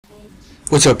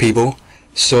What's up, people?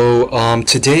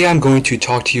 Today I'm going to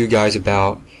talk to you guys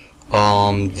about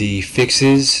the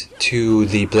fixes to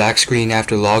the black screen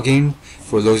after login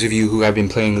for those of you who have been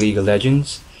playing League of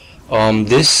Legends.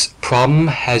 This problem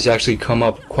has actually come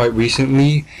up quite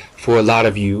recently for a lot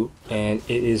of you, and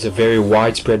it is a very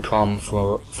widespread problem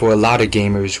for a lot of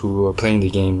gamers who are playing the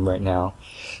game right now.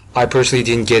 I personally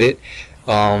didn't get it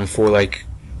for like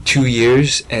 2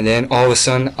 years, and then all of a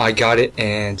sudden I got it,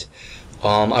 and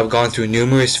I've gone through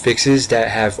numerous fixes that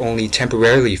have only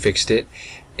temporarily fixed it,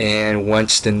 and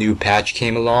once the new patch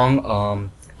came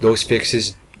along, those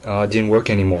fixes didn't work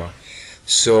anymore.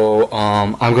 So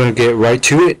I'm going to get right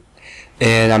to it,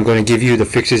 and I'm going to give you the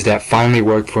fixes that finally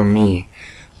worked for me.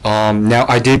 Now,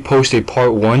 I did post a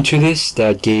part 1 to this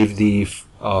that gave the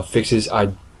fixes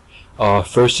I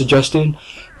first suggested,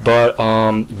 but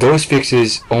those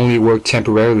fixes only worked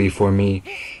temporarily for me,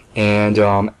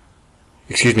 and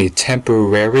excuse me,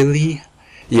 temporarily?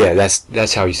 Yeah,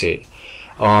 that's how you say it.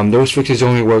 Those fixes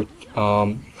only worked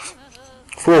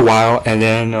for a while, and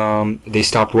then they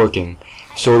stopped working.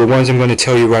 So the ones I'm going to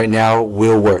tell you right now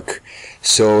will work.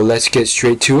 So let's get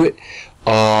straight to it.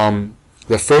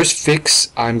 The first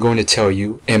fix I'm going to tell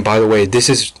you, and by the way, this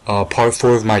is part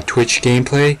 4 of my Twitch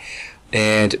gameplay,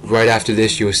 and right after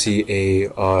this you'll see a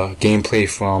gameplay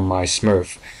from my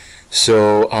Smurf.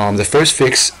 So the first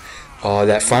fix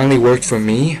that finally worked for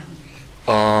me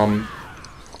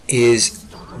is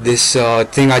this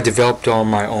thing I developed on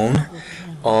my own.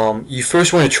 You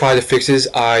first want to try the fixes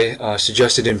I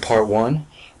suggested in part 1,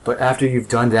 but after you've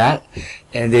done that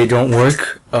and they don't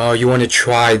work, you want to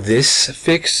try this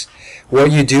fix.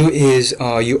 What you do is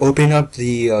you open up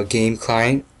the game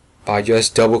client by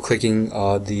just double clicking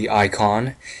the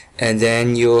icon, and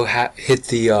then you'll hit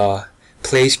the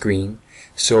play screen.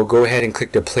 So go ahead and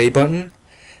click the play button,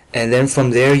 and then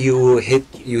from there you'll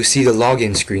see the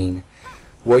login screen.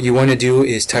 What you want to do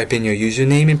is type in your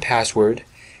username and password,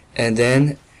 and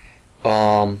then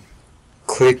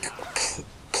click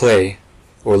play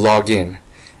or login,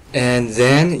 and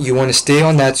then you want to stay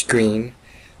on that screen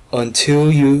until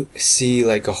you see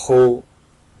like a whole,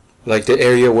 like the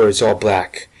area where it's all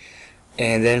black,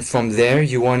 and then from there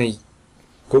you want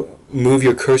to move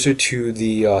your cursor to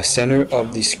the center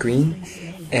of the screen,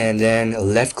 and then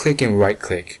left click and right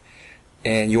click.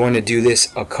 And you want to do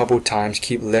this a couple times.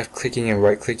 Keep left clicking and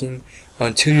right clicking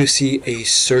until you see a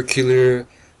circular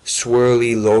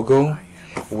swirly logo,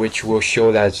 which will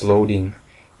show that it's loading.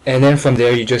 And then from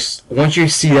there, once you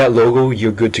see that logo,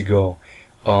 you're good to go.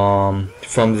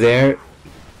 From there,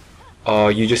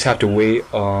 you just have to wait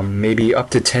maybe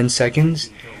up to 10 seconds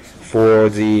for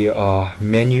the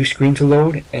menu screen to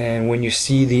load. And when you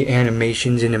see the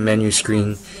animations in the menu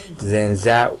screen, then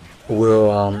that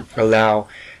will allow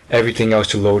everything else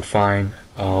to load fine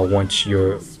once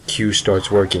your queue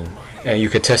starts working. And you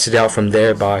can test it out from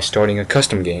there by starting a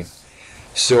custom game.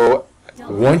 So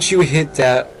once you see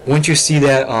that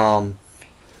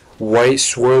white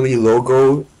swirly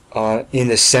logo in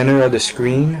the center of the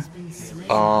screen,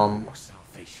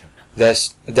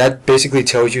 that basically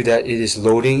tells you that it is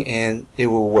loading and it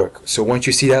will work. So once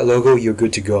you see that logo, you're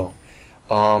good to go.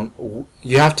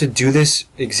 You have to do this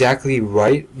exactly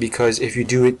right, because if you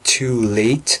do it too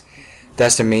late,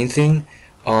 that's the main thing,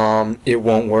 it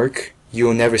won't work.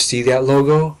 You'll never see that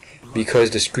logo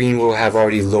because the screen will have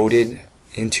already loaded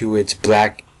into its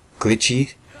black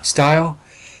glitchy style.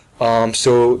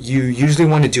 So you usually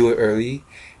want to do it early,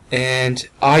 and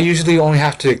I usually only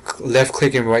have to left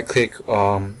click and right click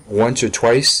once or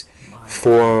twice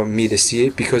for me to see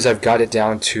it, because I've got it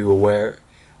down to where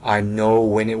I know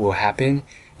when it will happen,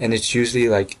 and it's usually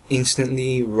like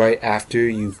instantly right after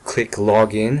you click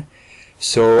login.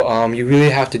 So you really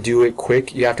have to do it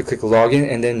quick. You have to click login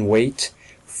and then wait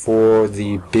for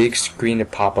the big screen to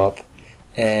pop up,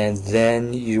 and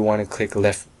then you want to click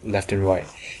left and right.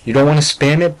 You don't want to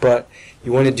spam it, but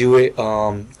you want to do it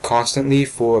constantly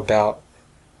for about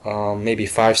maybe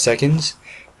 5 seconds.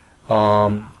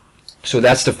 So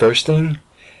that's the first thing.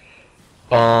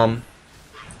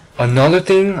 Another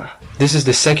thing, this is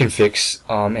the second fix,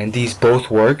 and these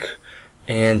both work,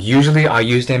 and usually I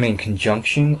use them in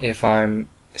conjunction if I'm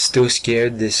still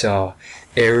scared this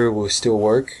error will still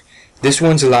work. This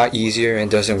one's a lot easier and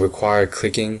doesn't require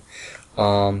clicking.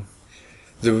 The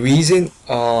reason,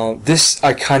 this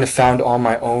I kind of found on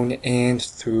my own and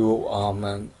through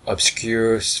an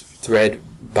obscure thread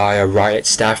by a Riot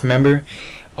staff member.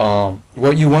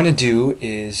 What you want to do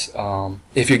is,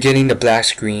 if you're getting the black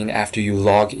screen after you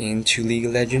log into League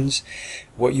of Legends,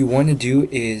 what you want to do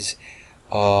is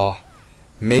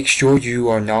make sure you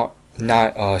are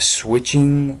not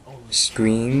switching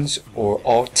screens or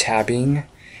alt-tabbing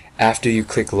after you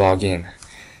click login.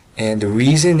 And the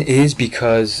reason is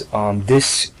because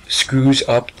this screws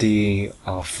up the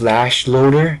flash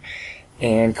loader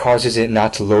and causes it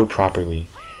not to load properly.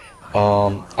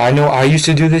 I know I used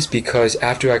to do this because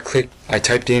after I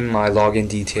typed in my login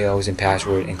details and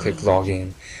password and clicked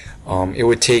login, it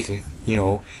would take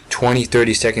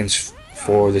 20-30 seconds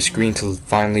for the screen to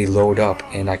finally load up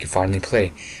and I could finally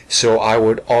play. So I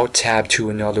would alt tab to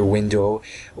another window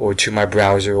or to my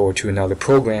browser or to another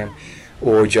program,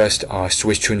 or just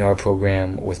switch to another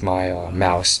program with my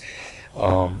mouse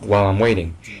while I'm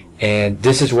waiting. And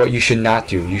this is what you should not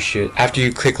do. You should, after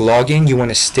you click login, you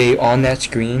want to stay on that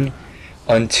screen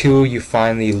until you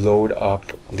finally load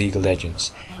up League of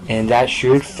Legends, and that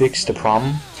should fix the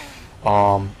problem.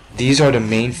 These are the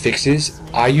main fixes.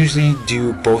 I usually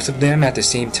do both of them at the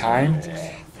same time.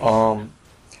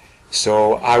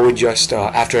 So I would just,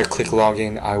 after I click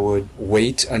login, I would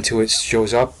wait until it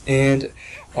shows up, and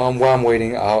while I'm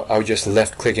waiting, I'll just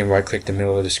left click and right click the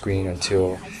middle of the screen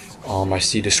until I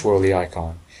see the swirly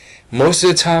icon. Most of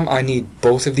the time I need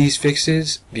both of these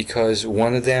fixes, because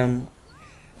one of them,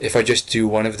 if I just do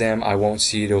one of them, I won't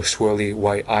see the swirly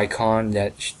white icon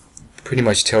that pretty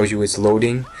much tells you it's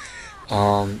loading.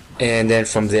 And then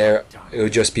from there it'll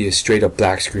just be a straight up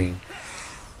black screen.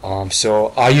 So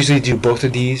I usually do both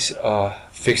of these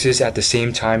fixes at the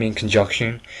same time in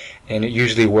conjunction, and it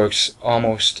usually works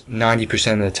almost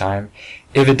 90% of the time.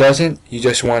 If it doesn't, you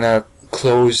just want to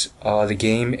close the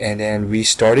game and then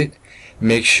restart it.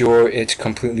 Make sure it's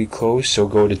completely closed, so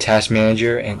go to Task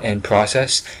Manager and End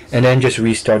Process, and then just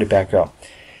restart it back up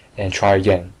and try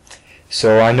again.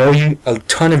 So I know a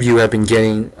ton of you have been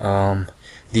getting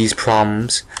these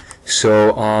problems,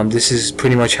 so this is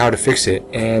pretty much how to fix it,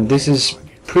 and this is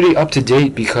pretty up to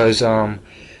date because I'm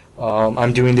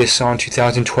doing this on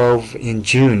 2012 in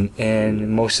June, and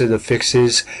most of the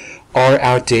fixes are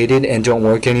outdated and don't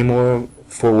work anymore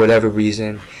for whatever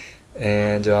reason.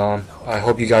 And I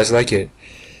hope you guys like it.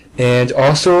 And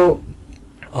also,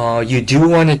 you do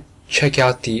want to check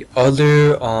out the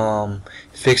other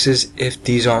fixes if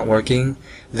these aren't working.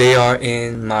 They are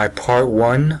in my part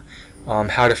 1,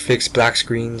 how to fix black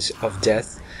screens of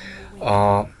death.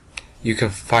 You can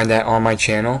find that on my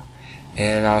channel,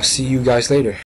 and I'll see you guys later.